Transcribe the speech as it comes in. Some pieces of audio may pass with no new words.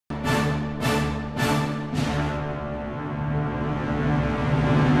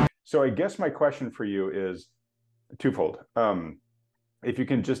So I guess my question for you is twofold. If you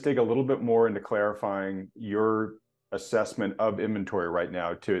can just dig a little bit more into clarifying your assessment of inventory right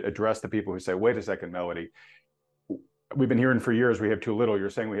now to address the people who say, wait a second, Melody, we've been hearing for years we have too little. You're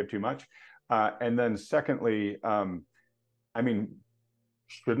saying we have too much. And then secondly, I mean,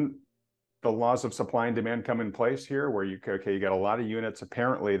 shouldn't the laws of supply and demand come in place here where you got a lot of units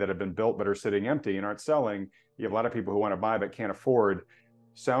apparently that have been built but are sitting empty and aren't selling. You have a lot of people who want to buy but can't afford.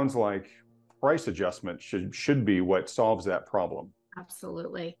 Sounds like price adjustment should be what solves that problem.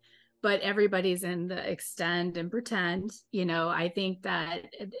 Absolutely. But everybody's in the extend and pretend, I think that,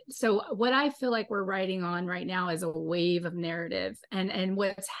 so what I feel like we're writing on right now is a wave of narrative and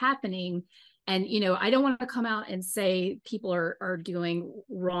what's happening. And, I don't want to come out and say people are doing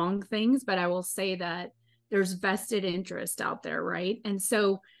wrong things, but I will say that there's vested interest out there, right? And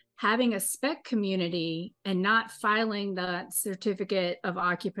so having a spec community and not filing that certificate of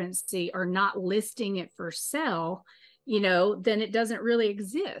occupancy or not listing it for sale, then it doesn't really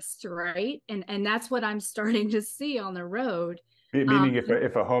exist, right? And that's what I'm starting to see on the road. Meaning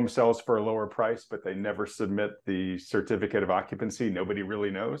if a home sells for a lower price, but they never submit the certificate of occupancy, nobody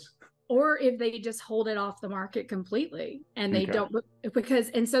really knows? Or if they just hold it off the market completely and they don't, because,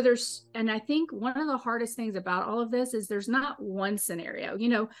 and I think one of the hardest things about all of this is there's not one scenario.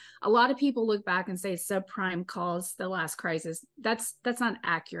 A lot of people look back and say subprime caused the last crisis. That's not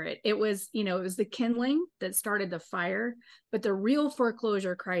accurate. It was the kindling that started the fire, but the real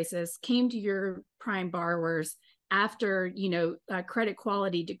foreclosure crisis came to your prime borrowers after credit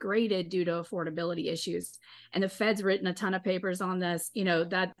quality degraded due to affordability issues. And the Fed's written a ton of papers on this,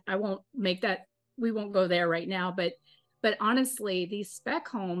 that I won't make that, we won't go there right now, but honestly, these spec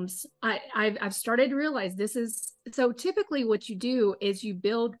homes, I've started to realize this is, so typically what you do is you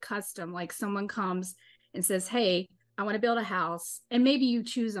build custom, like someone comes and says, hey, I want to build a house, and maybe you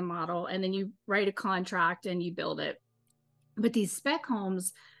choose a model and then you write a contract and you build it. But these spec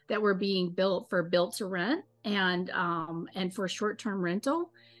homes that were being built for built to rent and for short-term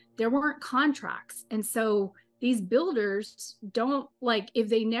rental, there weren't contracts. And so these builders don't, like, if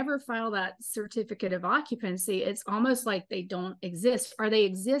they never file that certificate of occupancy, it's almost like they don't exist, or they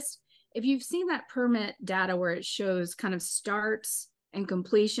exist. If you've seen that permit data where it shows kind of starts and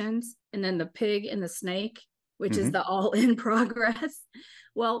completions and then the pig and the snake, which is the all in progress.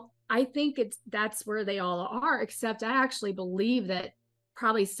 Well, I think that's where they all are, except I actually believe that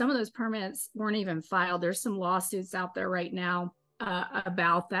probably some of those permits weren't even filed. There's some lawsuits out there right now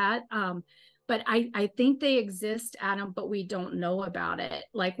about that. But I think they exist, Adam, but we don't know about it.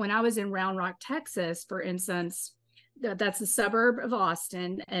 Like when I was in Round Rock, Texas, for instance, that's a suburb of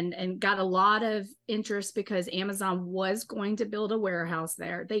Austin, and got a lot of interest because Amazon was going to build a warehouse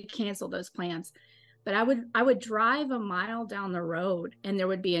there. They canceled those plans. But I would drive a mile down the road and there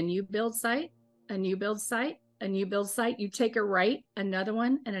would be a new build site, a new build site, a new build site. You take a right, another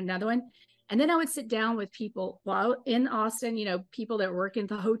one and another one. And then I would sit down with people while in Austin, people that work in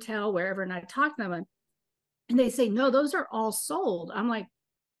the hotel, wherever, and I talk to them and they say, no, those are all sold. I'm like,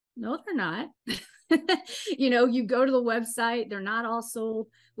 no, they're not. You go to the website, they're not all sold.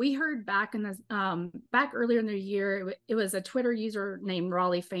 We heard back in the back earlier in the year, it was a Twitter user named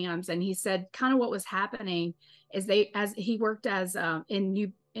Raleigh Fams, and he said kind of what was happening is as he worked as in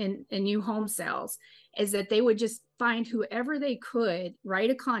new home sales, is that they would just find whoever they could,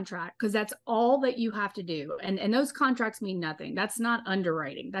 write a contract, because that's all that you have to do, and those contracts mean nothing. That's not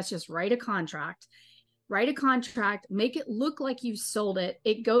underwriting. That's just write a contract, make it look like you sold it.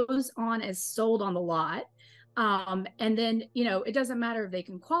 It goes on as sold on the lot. And then, it doesn't matter if they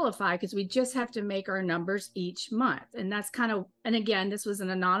can qualify because we just have to make our numbers each month. And that's and again, this was an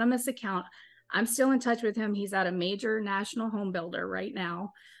anonymous account. I'm still in touch with him. He's at a major national home builder right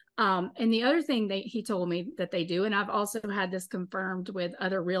now. And the other thing he told me that they do, and I've also had this confirmed with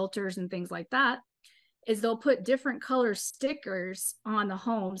other realtors and things like that, is they'll put different color stickers on the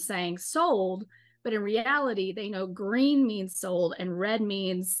home saying sold, but in reality, they know green means sold and red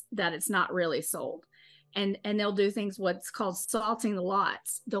means that it's not really sold. And they'll do things, what's called salting the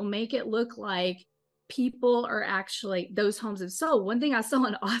lots. They'll make it look like people are actually, those homes have sold. One thing I saw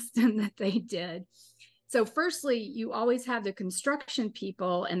in Austin that they did. So firstly, you always have the construction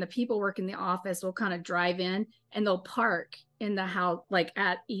people, and the people working in the office will kind of drive in and they'll park in the house, like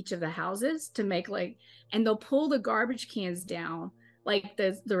at each of the houses to make and they'll pull the garbage cans down, like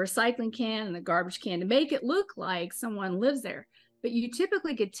the recycling can and the garbage can, to make it look like someone lives there. But you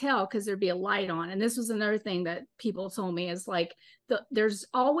typically could tell because there'd be a light on. And this was another thing that people told me is like, there's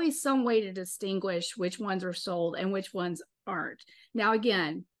always some way to distinguish which ones are sold and which ones aren't. Now,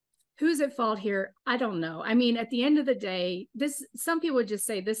 again, who's at fault here? I don't know. I mean, at the end of the day, some people would just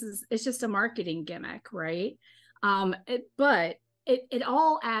say it's just a marketing gimmick, right? But it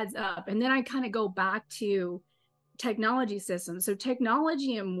all adds up. And then I kind of go back to technology systems. So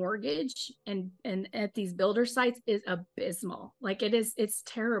technology and mortgage and at these builder sites is abysmal. Like it's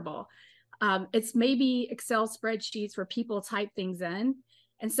terrible. It's maybe Excel spreadsheets where people type things in.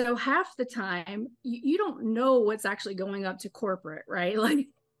 And so half the time you don't know what's actually going up to corporate, right? Like,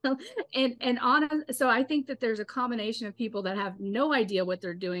 and honest, so I think that there's a combination of people that have no idea what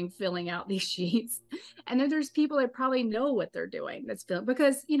they're doing filling out these sheets, and then there's people that probably know what they're doing that's filling,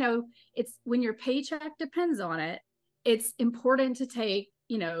 because it's when your paycheck depends on it, it's important to take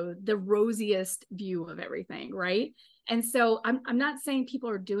the rosiest view of everything, right? And so I'm not saying people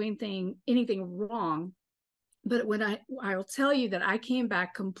are doing anything wrong, but when I'll tell you that I came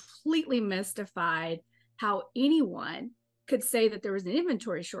back completely mystified how anyone could say that there was an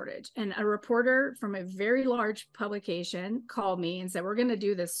inventory shortage. And a reporter from a very large publication called me and said, we're going to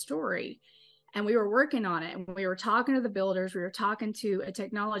do this story. And we were working on it, and we were talking to the builders. We were talking to a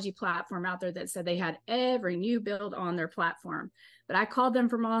technology platform out there that said they had every new build on their platform. But I called them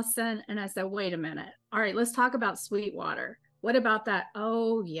from Austin and I said, wait a minute. All right, let's talk about Sweetwater. What about that?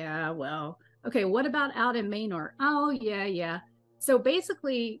 Oh, yeah, well, okay. What about out in Manor? Oh, yeah. So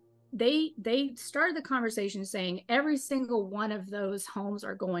basically, they started the conversation saying every single one of those homes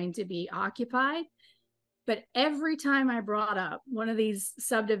are going to be occupied. But every time I brought up one of these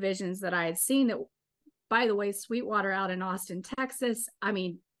subdivisions that I had seen, that, by the way, Sweetwater out in Austin, Texas, I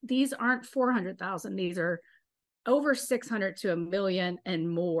mean, these aren't 400,000. These are over 600 to 1 million and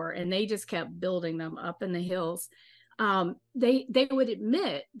more. And they just kept building them up in the hills. They would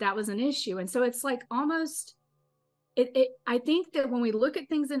admit that was an issue. And so it's like almost, I think that when we look at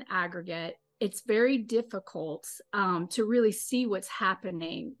things in aggregate, it's very difficult to really see what's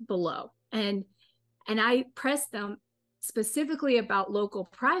happening below. And I pressed them specifically about local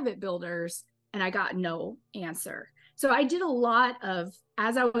private builders, and I got no answer. So I did a lot of,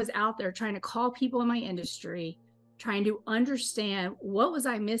 as I was out there trying to call people in my industry, trying to understand what was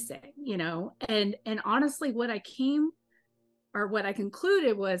I missing, and honestly, what I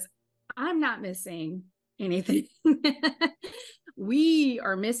concluded was I'm not missing anything. We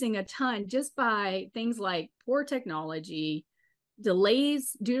are missing a ton just by things like poor technology,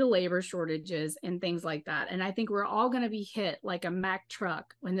 delays due to labor shortages, and things like that. And I think we're all going to be hit like a Mack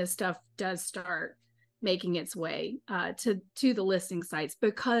truck when this stuff does start making its way to the listing sites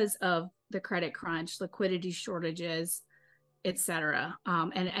because of the credit crunch, liquidity shortages, etc.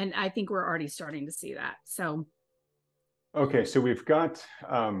 And I think we're already starting to see that. So, okay, so we've got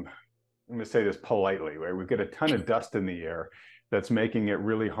I'm going to say this politely, right? We've got a ton of dust in the air that's making it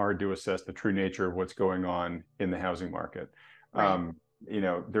really hard to assess the true nature of what's going on in the housing market. Right.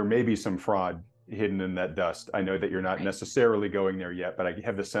 There may be some fraud hidden in that dust. I know that you're not necessarily going there yet, but I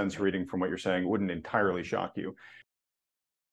have the sense, reading from what you're saying, it wouldn't entirely shock you.